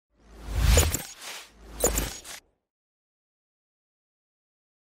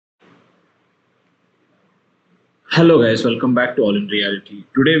Hello guys, welcome back to All in Reality.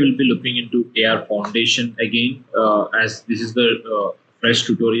 Today we'll be looking into AR Foundation again, as this is the fresh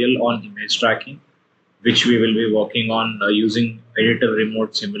tutorial on image tracking, which we will be working on using editor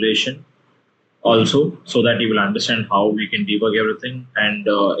remote simulation also, so that you will understand how we can debug everything. And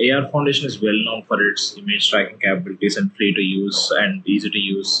AR Foundation is well known for its image tracking capabilities and free to use and easy to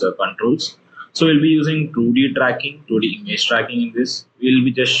use controls. So we'll be using 2D tracking, 2D image tracking in this. We'll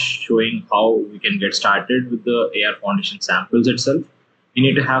be just showing how we can get started with the AR Foundation samples itself. You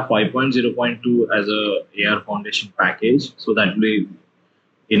need to have 5.0.2 as a AR Foundation package, so that will be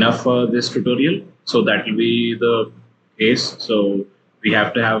enough for this tutorial. So that will be the case. So we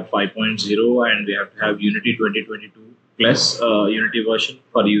have to have 5.0 and we have to have Unity 2022 plus Unity version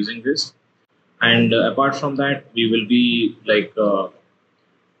for using this. And apart from that, we will be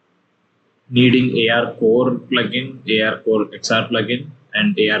needing AR Core plugin, AR Core XR plugin,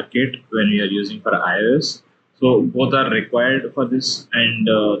 and AR Kit when we are using for iOS. So both are required for this, and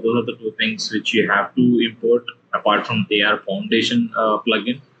those are the two things which you have to import apart from AR Foundation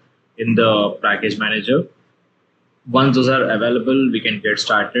plugin in the package manager. Once those are available, we can get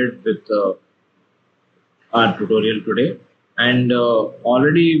started with our tutorial today. And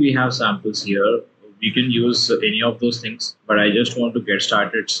already we have samples here. We can use any of those things, but I just want to get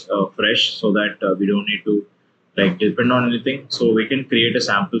started fresh so that we don't need to depend on anything. So we can create a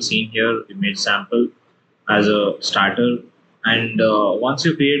sample scene here, image sample as a starter. And once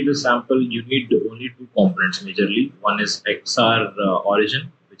you create the sample, you need only two components majorly. One is XR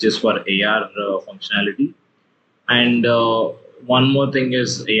origin, which is for AR functionality. And one more thing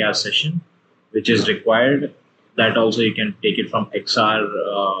is AR session, which is required. That also you can take it from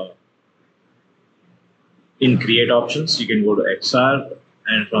XR in create options. You can go to XR,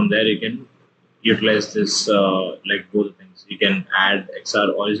 and from there you can utilize this like both things. You can add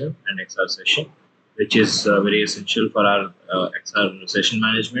XR origin and XR session, which is very essential for our XR session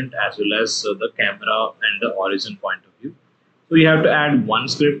management as well as the camera and the origin point of view. So you have to add one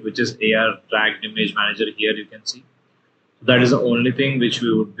script, which is AR tracked image manager. Here you can see that is the only thing which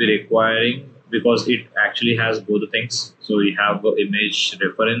we would be requiring, because it actually has both the things. So you have image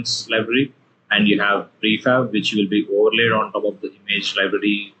reference library and you have prefab, which will be overlaid on top of the image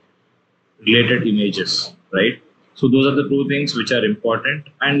library related images, right? So those are the two things which are important,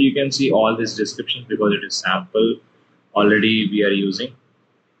 and you can see all this description because it is sample already we are using.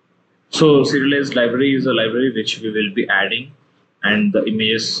 So serialized library is a library which we will be adding, and the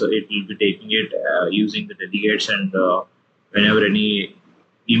images it will be taking it using the delegates, and whenever any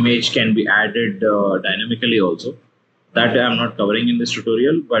image can be added dynamically also. That I'm not covering in this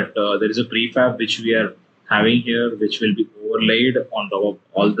tutorial, but there is a prefab which we are having here, which will be overlaid on top of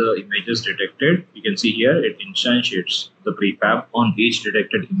all the images detected. You can see here it instantiates the prefab on each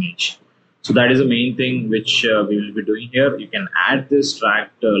detected image. So that is the main thing which we will be doing here. You can add this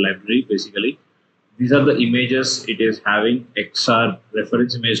tracked library. Basically, these are the images it is having XR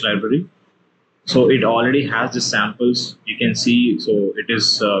reference image library. So it already has the samples, you can see. So it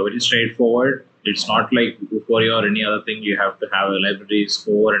is very straightforward. It's not like Euphoria or any other thing. You have to have a library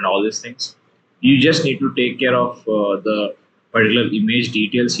score and all these things. You just need to take care of the particular image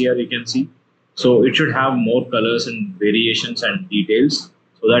details here, you can see. So it should have more colors and variations and details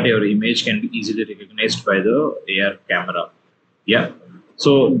so that your image can be easily recognized by the AR camera. Yeah.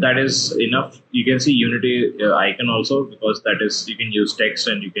 So that is enough. You can see Unity icon also, because that is, you can use text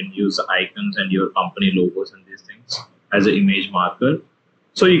and you can use icons and your company logos and these things as an image marker.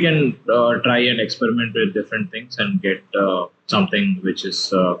 So you can try and experiment with different things and get something which is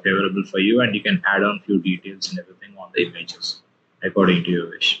favorable for you, and you can add on few details and everything on the images according to your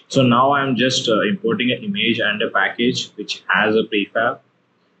wish. So now I'm just importing an image and a package which has a prefab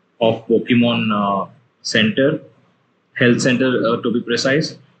of Pokemon Center, Health Center to be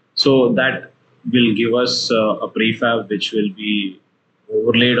precise. So that will give us a prefab which will be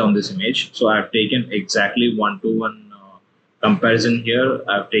overlaid on this image. So I've taken exactly one-to-one comparison here.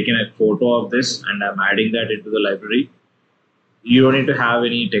 I've taken a photo of this and I'm adding that into the library. You don't need to have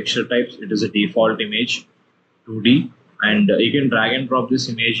any texture types. It is a default image, 2D, and you can drag and drop this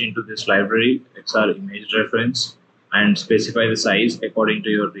image into this library, XR image reference, and specify the size according to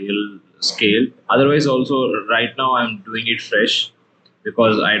your real scale. Otherwise, also right now I'm doing it fresh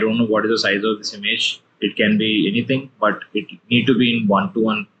because I don't know what is the size of this image. It can be anything, but it need to be in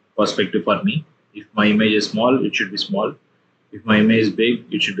one-to-one perspective for me. If my image is small, it should be small. If my image is big,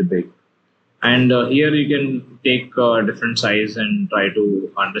 it should be big. And here you can take different size and try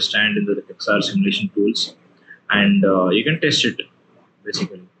to understand in the XR simulation tools, and you can test it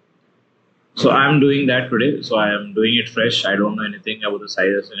basically. So I'm doing that today. So I am doing it fresh. I don't know anything about the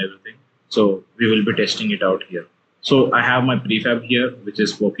sizes and everything. So we will be testing it out here. So I have my prefab here, which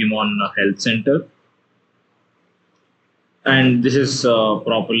is Pokemon Health Center, and this is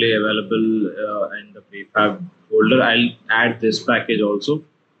properly available in the prefab folder. I'll add this package also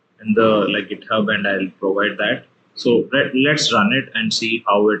in the GitHub, and I'll provide that. So let's run it and see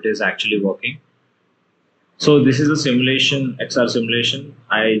how it is actually working. So this is a simulation, XR simulation.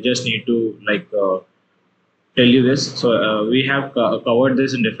 I just need to tell you this. So we have covered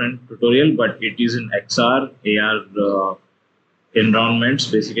this in different tutorial, but it is in XR, AR environments,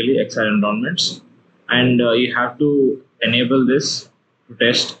 basically XR environments, and you have to enable this to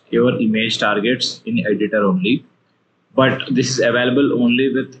test your image targets in editor only. But this is available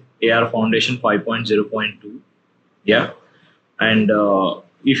only with AR Foundation 5.0.2. Yeah, and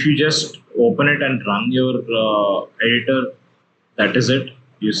if you just open it and run your editor, that is it.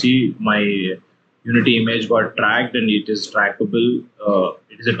 You see my Unity image got tracked, and it is trackable.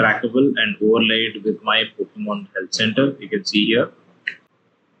 It is a trackable and overlaid with my Pokemon Health Center. You can see here.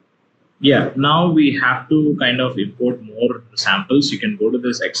 Yeah, now we have to kind of import more samples. You can go to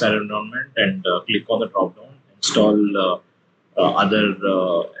this XR environment and click on the drop down, install other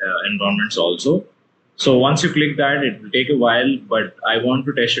environments also. So once you click that, it will take a while, but I want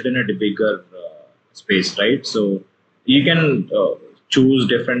to test it in a bigger space, right? So you can choose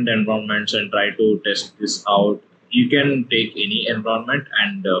different environments and try to test this out. You can take any environment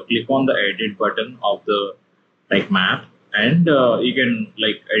and click on the edit button of the map, and you can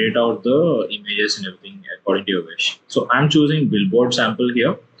edit out the images and everything according to your wish. So I'm choosing billboard sample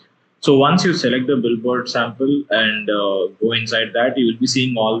here. So once you select the billboard sample and go inside that, you will be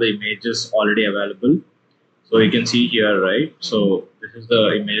seeing all the images already available. So you can see here, right? So this is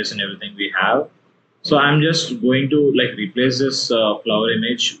the images and everything we have. So I'm just going to replace this flower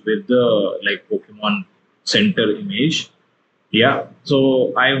image with the Pokemon Center image. Yeah.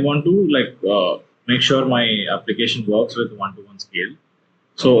 So I want to make sure my application works with 1:1 scale.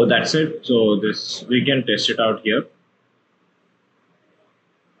 So that's it. So this we can test it out here.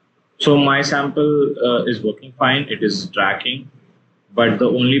 So my sample is working fine. It is tracking, but the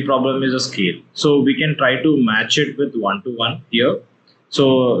only problem is a scale. So we can try to match it with 1:1 here. So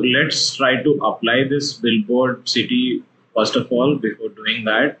let's try to apply this billboard city first of all before doing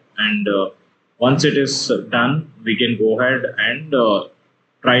that. And once it is done, we can go ahead and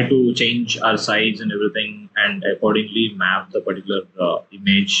try to change our size and everything, and accordingly map the particular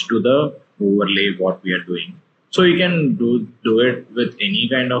image to the overlay what we are doing. So you can do it with any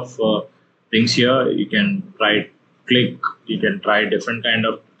kind of things here. You can click, you can try different kind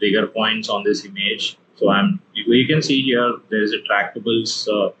of trigger points on this image. So you can see here there is a trackables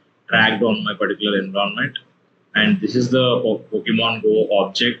tracked on my particular environment, and this is the Pokemon Go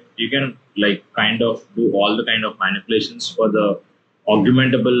object. You can kind of do all the kind of manipulations for the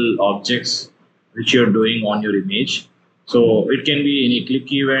augmentable objects which you're doing on your image. So it can be any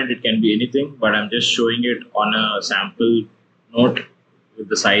click event, it can be anything, but I'm just showing it on a sample note with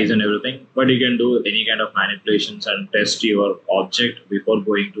the size and everything. But you can do any kind of manipulations and test your object before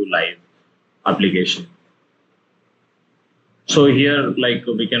going to live application. So here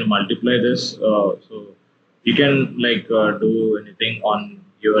we can multiply this. So you can do anything on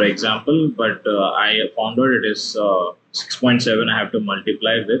your example, but I found out it is 6.7 I have to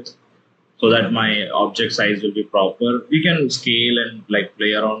multiply with, so that my object size will be proper. We can scale and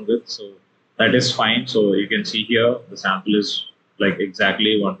play around with, so that is fine. So you can see here the sample is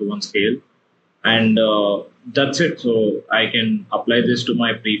exactly 1:1 scale, and that's it. So I can apply this to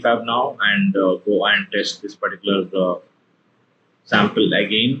my prefab now and go and test this particular sample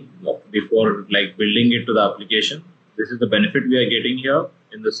again before building it to the application. This is the benefit we are getting here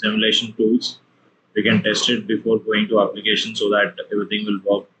in the simulation tools. We can test it before going to application, so that everything will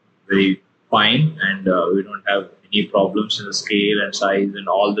work very fine, and we don't have any problems in the scale and size and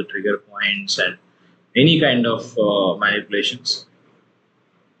all the trigger points and any kind of manipulations.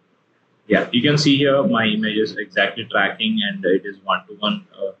 Yeah, you can see here my image is exactly tracking, and it is 1:1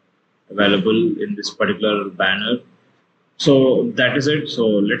 available in this particular banner. So that is it. So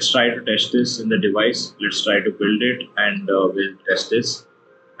let's try to test this in the device. Let's try to build it, and we'll test this.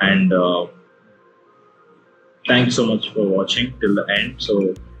 And thank you so much for watching till the end. So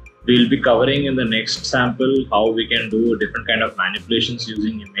we'll be covering in the next sample how we can do different kind of manipulations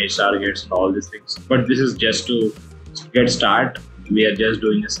using image targets and all these things. But this is just to get started. We are just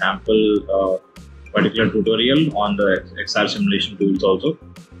doing a sample particular tutorial on the XR simulation tools also.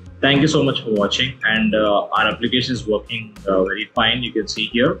 Thank you so much for watching, and our application is working very fine. You can see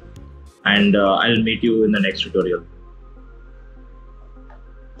here, and I'll meet you in the next tutorial.